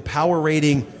in power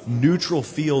rating neutral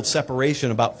field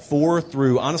separation, about 4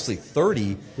 through, honestly,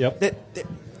 30, that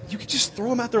you could just throw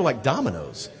them out there like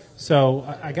dominoes. So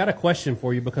I got a question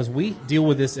for you because we deal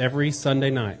with this every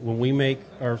Sunday night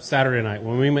or Saturday night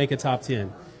when we make a top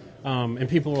 10. And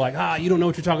people are like, you don't know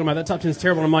what you're talking about. That top 10 is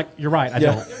terrible. And I'm like, you're right. I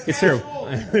don't. It's terrible.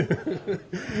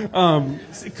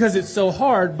 Because it's so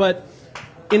hard. But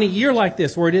in a year like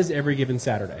this where it is Every Given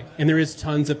Saturday and there is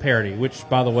tons of parity, which,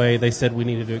 by the way, they said we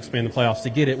needed to expand the playoffs to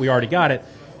get it. We already got it.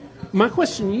 My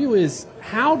question to you is,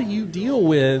 how do you deal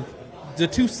with the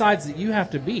two sides that you have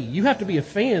to be? You have to be a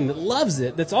fan that loves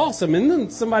it, that's awesome, and then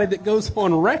somebody that goes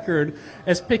on record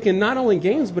as picking not only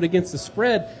games but against the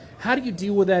spread. How do you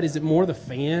deal with that? Is it more the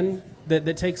fan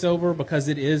that takes over because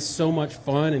it is so much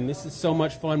fun, and this is so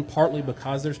much fun partly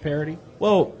because there's parity?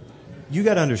 Well, you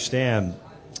got to understand,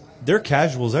 there are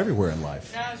casuals everywhere in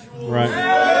life. Right.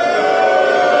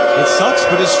 It sucks,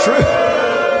 but it's true.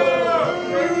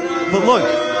 But look,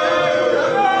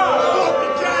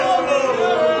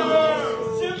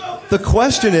 the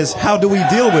question is, how do we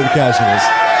deal with casuals?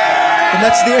 And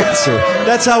that's the answer.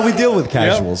 That's how we deal with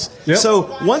casuals. Yep.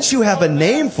 So once you have a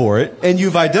name for it and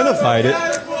you've identified it,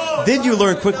 then you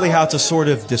learn quickly how to sort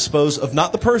of dispose of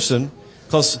not the person,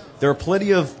 because there are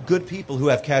plenty of good people who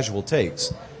have casual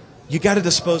takes. You got to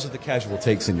dispose of the casual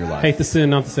takes in your life. Hate the sin,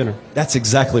 not the sinner. That's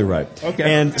exactly right. Okay.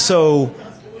 And so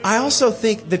I also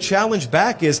think the challenge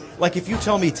back is, like, if you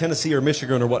tell me Tennessee or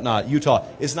Michigan or whatnot, Utah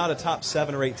is not a top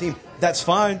 7 or 8 team, that's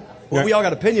fine. Well, we all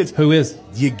got opinions. Who is?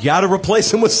 You got to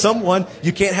replace them with someone.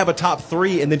 You can't have a top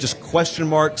 3 and then just question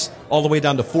marks all the way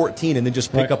down to 14 and then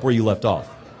just pick up where you left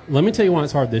off. Let me tell you why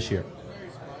it's hard this year.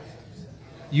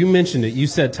 You mentioned it. You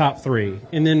said top 3,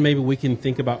 and then maybe we can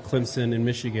think about Clemson and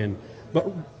Michigan.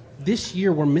 But this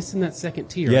year we're missing that second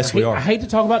tier. Yes, we are. I hate to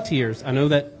talk about tiers. I know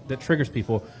that triggers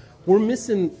people. We're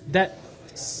missing that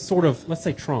sort of, let's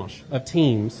say, tranche of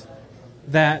teams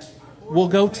that will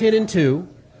go 10-2,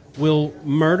 will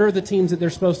murder the teams that they're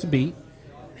supposed to beat,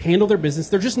 handle their business.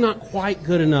 They're just not quite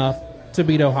good enough to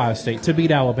beat Ohio State, to beat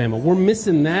Alabama. We're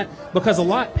missing that because a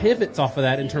lot pivots off of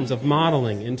that in terms of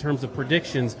modeling, in terms of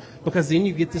predictions, because then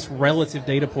you get this relative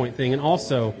data point thing. And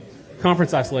also,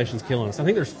 conference isolation is killing us. I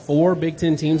think there's 4 Big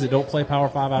Ten teams that don't play Power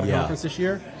 5 out of conference this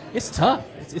year. It's tough.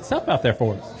 It's tough out there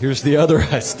for us. Here's the other.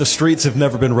 The streets have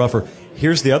never been rougher.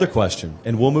 Here's the other question,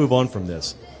 and we'll move on from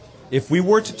this. If we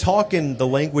were to talk in the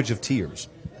language of tiers,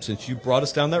 since you brought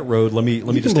us down that road, let me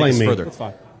just take this further. That's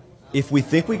fine. if we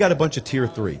think we got a bunch of tier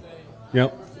 3,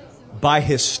 Yep. by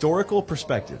historical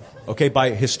perspective, okay, by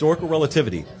historical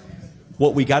relativity,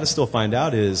 what we got to still find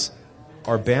out is,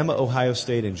 are Bama, Ohio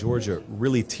State, and Georgia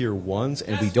really tier 1s,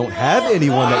 and we don't have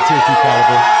anyone that tier 2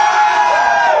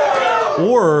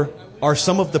 caliber? Or are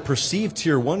some of the perceived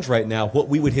tier 1s right now what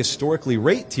we would historically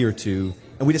rate tier 2,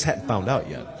 and we just hadn't found out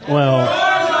yet? Well,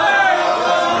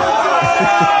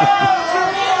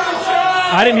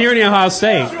 I didn't hear any Ohio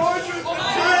State.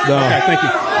 No. Okay, thank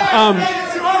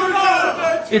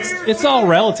you. It's all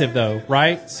relative, though,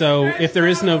 right? So if there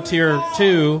is no tier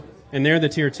 2 and they're the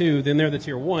tier 2, then they're the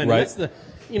tier 1. Right. That's the,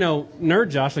 Nerd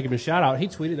Josh, like, give him a shout out. He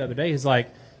tweeted the other day. He's like,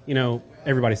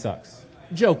 everybody sucks,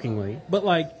 jokingly, but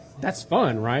like that's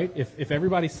fun, right? If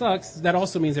everybody sucks, that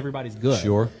also means everybody's good.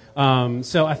 Sure.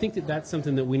 So I think that's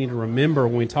something that we need to remember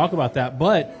when we talk about that.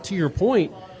 But to your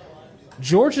point,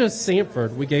 Georgia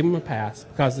Samford, we gave them a pass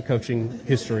because of the coaching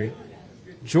history.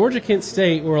 Georgia Kent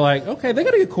State, we're like, okay, they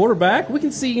got a good quarterback. We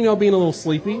can see, being a little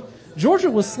sleepy. Georgia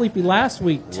was sleepy last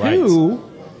week too. Right.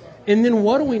 And then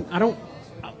what do we? I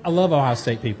love Ohio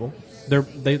State people.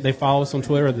 They follow us on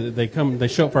Twitter. They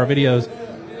show up for our videos.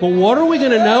 But what are we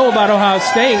going to know about Ohio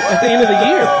State at the end of the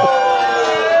year?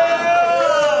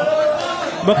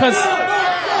 Because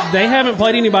they haven't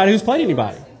played anybody who's played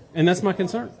anybody, and that's my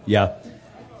concern. Yeah.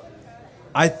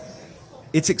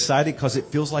 It's exciting because it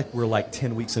feels like we're like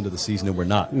 10 weeks into the season, and we're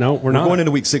not. No, we're not. We're going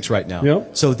into week 6 right now.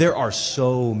 Yep. So there are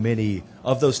so many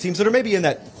of those teams that are maybe in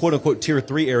that quote-unquote tier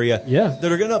 3 area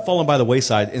that are going to fall by the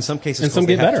wayside in some cases and some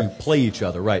because get they better. have to play each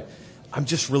other. Right. I'm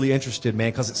just really interested,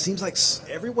 man, because it seems like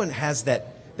everyone has that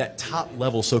top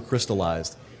level so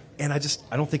crystallized, and I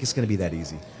don't think it's going to be that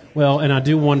easy. Well, and I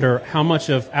do wonder how much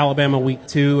of Alabama week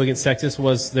 2 against Texas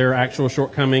was their actual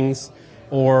shortcomings,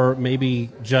 or maybe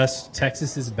just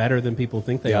Texas is better than people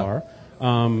think they are.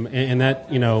 And that,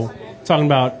 talking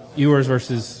about Ewers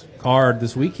versus Card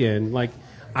this weekend, like,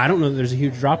 I don't know that there's a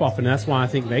huge drop-off, and that's why I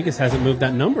think Vegas hasn't moved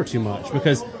that number too much,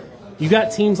 because you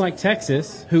got teams like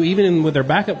Texas who, even with their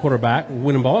backup quarterback,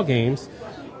 winning ball games.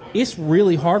 It's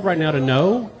really hard right now to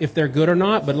know if they're good or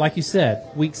not, but like you said,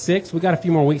 week 6, we got a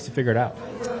few more weeks to figure it out.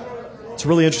 It's a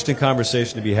really interesting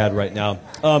conversation to be had right now.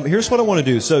 Here's what I want to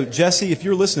do. So, Jesse, if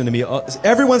you're listening to me,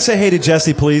 everyone say hey to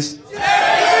Jesse, please.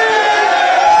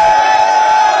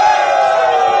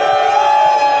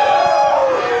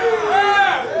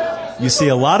 You see,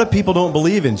 a lot of people don't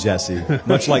believe in Jesse,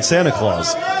 much like Santa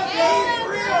Claus.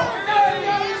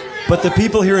 But the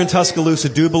people here in Tuscaloosa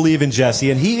do believe in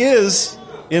Jesse, and he is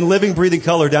in living, breathing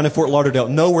color down in Fort Lauderdale.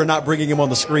 No, we're not bringing him on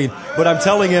the screen, but I'm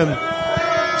telling him,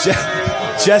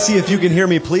 Jesse, if you can hear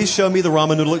me, please show me the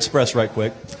Ramen Noodle Express right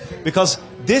quick, because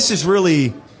this is really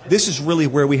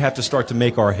where we have to start to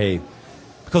make our hay,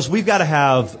 because we've got to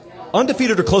have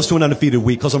undefeated or close to an undefeated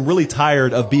week, because I'm really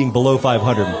tired of being below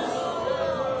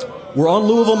 500. We're on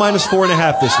Louisville minus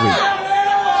 4.5 this week.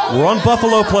 We're on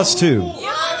Buffalo plus 2.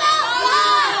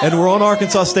 And we're on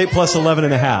Arkansas State plus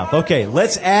 11.5. Okay,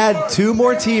 let's add 2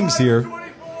 more teams here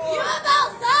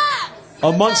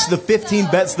amongst the 15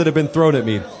 bets that have been thrown at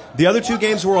me. The other 2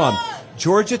 games we're on.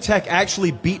 Georgia Tech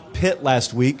actually beat Pitt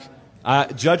last week.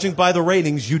 Judging by the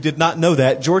ratings, you did not know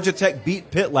that. Georgia Tech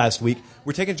beat Pitt last week.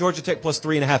 We're taking Georgia Tech plus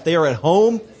 3.5. They are at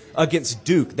home against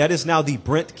Duke. That is now the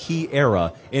Brent Key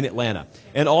era in Atlanta.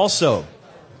 And also,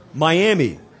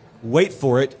 Miami, wait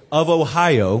for it, of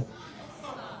Ohio,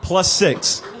 plus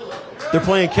 6. They're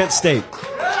playing Kent State.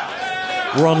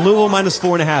 We're on Louisville minus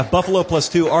 4.5, Buffalo plus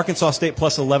 2, Arkansas State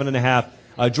plus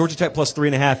 11.5, Georgia Tech plus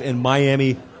 3.5, and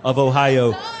Miami of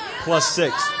Ohio plus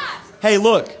 6. Hey,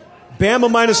 look, Bama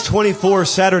minus 24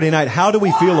 Saturday night. How do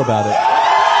we feel about it?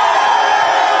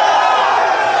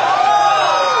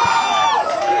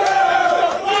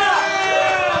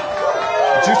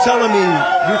 You're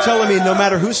telling me no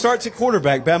matter who starts at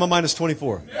quarterback, Bama minus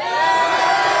 24.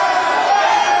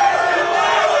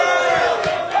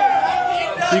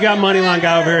 You got money line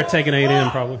guy over here taking 8 in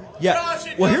probably. Yeah.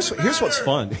 Well, here's what's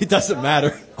fun. It doesn't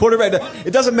matter. Quarterback.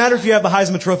 It doesn't matter if you have the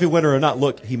Heisman Trophy winner or not.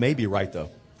 Look, he may be right though.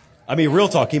 I mean, real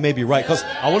talk, he may be right, because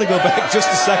I want to go back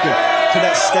just a second to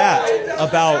that stat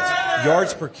about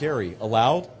yards per carry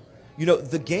allowed.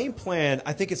 The game plan.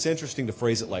 I think it's interesting to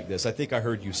phrase it like this. I think I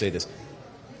heard you say this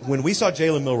when we saw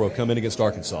Jalen Milroe come in against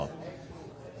Arkansas.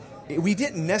 We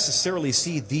didn't necessarily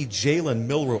see the Jalen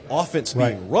Milroe offense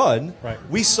being run. Right.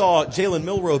 We saw Jalen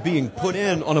Milroe being put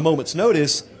in on a moment's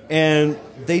notice, and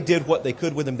they did what they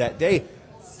could with him that day.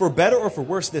 For better or for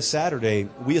worse, this Saturday,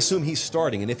 we assume he's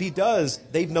starting. And if he does,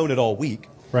 they've known it all week.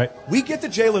 Right. We get the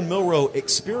Jalen Milroe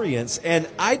experience, and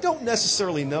I don't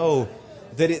necessarily know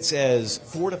that it's as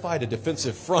fortified a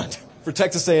defensive front for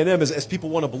Texas A&M as people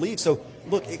want to believe. So,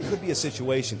 look, it could be a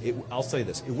situation. I'll say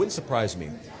this. It wouldn't surprise me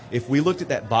if we looked at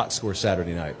that box score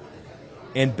Saturday night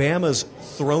and Bama's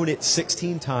thrown it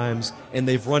 16 times and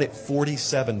they've run it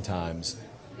 47 times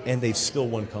and they've still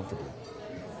won comfortably.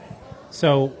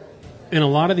 So, in a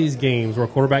lot of these games where a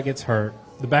quarterback gets hurt,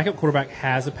 the backup quarterback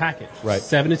has a package. Right.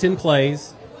 7 to 10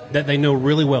 plays that they know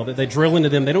really well, that they drill into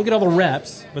them. They don't get all the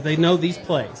reps, but they know these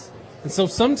plays. And so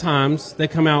sometimes they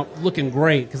come out looking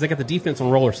great because they got the defense on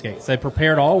roller skates. They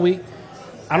prepared all week.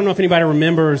 I don't know if anybody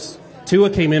remembers, Tua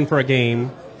came in for a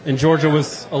game, and Georgia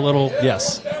was a little...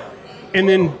 Yes. And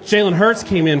then Jalen Hurts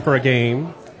came in for a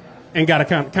game and kind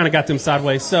of got them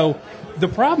sideways. So the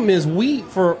problem is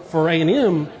for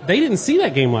A&M, they didn't see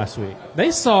that game last week.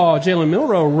 They saw Jalen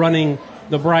Milroe running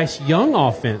the Bryce Young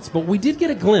offense, but we did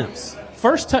get a glimpse.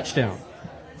 First touchdown,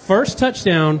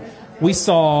 we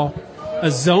saw a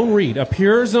zone read, a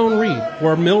pure zone read,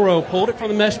 where Milroe pulled it from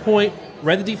the mesh point,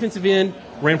 read the defensive end,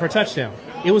 ran for a touchdown.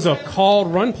 It was a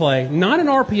called run play, not an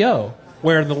RPO,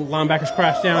 where the linebackers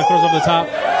crash down and throws over the top.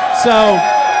 So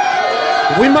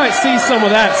we might see some of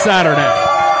that Saturday.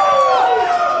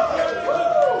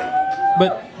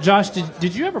 But, Josh,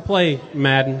 did you ever play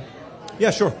Madden?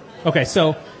 Yeah, sure. Okay,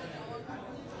 so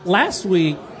last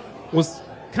week was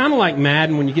kind of like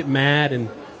Madden when you get mad and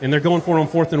they're going for it on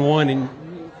 4th and 1, and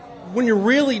when you're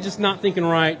really just not thinking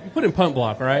right, you put in punt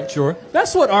block, right? Sure.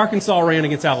 That's what Arkansas ran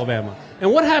against Alabama.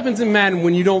 And what happens in Madden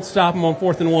when you don't stop them on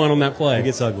 4th and 1 on that play? It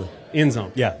gets ugly. End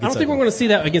zone. Yeah, I don't think we're going to see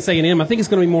that against A&M. I think it's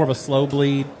going to be more of a slow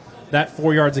bleed. That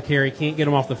 4 yards of carry, can't get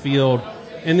them off the field.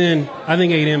 And then I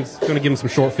think A&M's going to give them some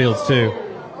short fields too.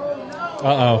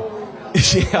 Uh-oh.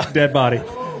 Yeah. Dead body.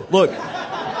 Look,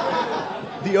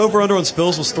 the over-under on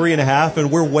spills was 3.5,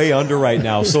 and we're way under right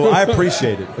now. So I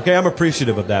appreciate it. Okay, I'm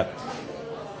appreciative of that.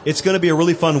 It's going to be a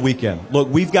really fun weekend. Look,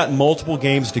 we've got multiple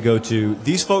games to go to.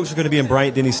 These folks are going to be in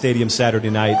Bryant-Denny Stadium Saturday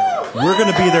night. We're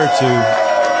going to be there too.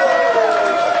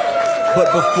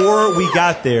 But before we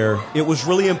got there, it was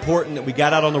really important that we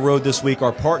got out on the road this week.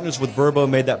 Our partners with Verbo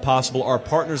made that possible. Our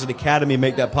partners at Academy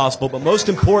make that possible. But most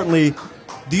importantly,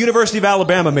 the University of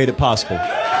Alabama made it possible.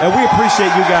 And we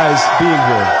appreciate you guys being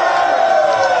here.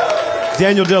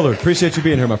 Daniel Dillard, appreciate you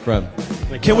being here, my friend.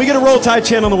 Can we get a Roll Tide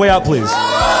chant on the way out, please?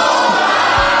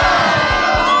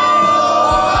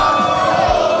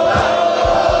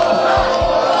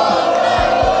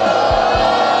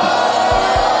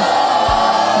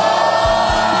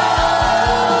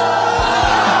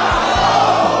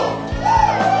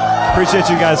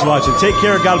 Appreciate you guys watching. Take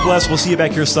care. God bless. We'll see you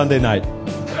back here Sunday night.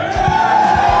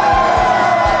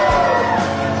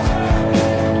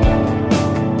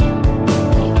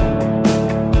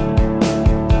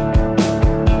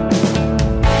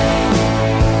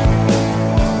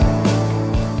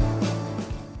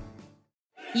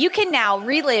 You can now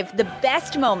relive the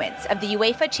best moments of the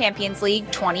UEFA Champions League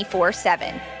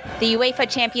 24/7. The UEFA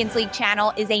Champions League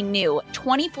channel is a new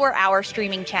 24-hour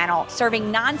streaming channel serving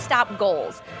non-stop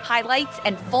goals, highlights,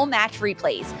 and full match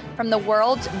replays from the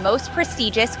world's most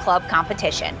prestigious club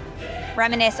competition.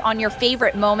 Reminisce on your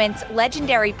favorite moments,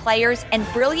 legendary players, and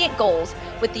brilliant goals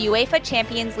with the UEFA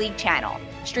Champions League channel,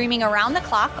 streaming around the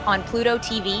clock on Pluto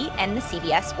TV and the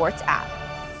CBS Sports app.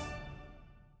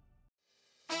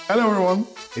 Hello everyone,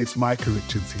 it's Micah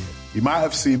Richards here. You might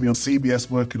have seen me on CBS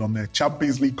working on their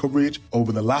Champions League coverage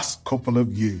over the last couple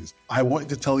of years. I wanted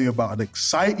to tell you about an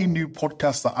exciting new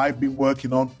podcast that I've been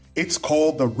working on. It's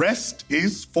called The Rest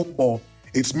is Football.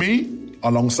 It's me,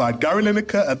 alongside Gary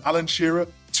Lineker and Alan Shearer,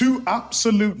 two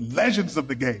absolute legends of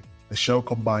the game. The show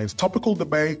combines topical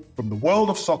debate from the world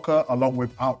of soccer along with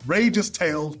outrageous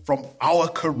tales from our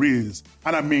careers.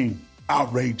 And I mean,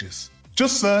 outrageous.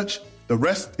 Just search The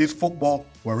Rest is Football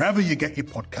wherever you get your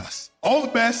podcasts. All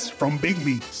the best from Big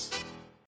Meats.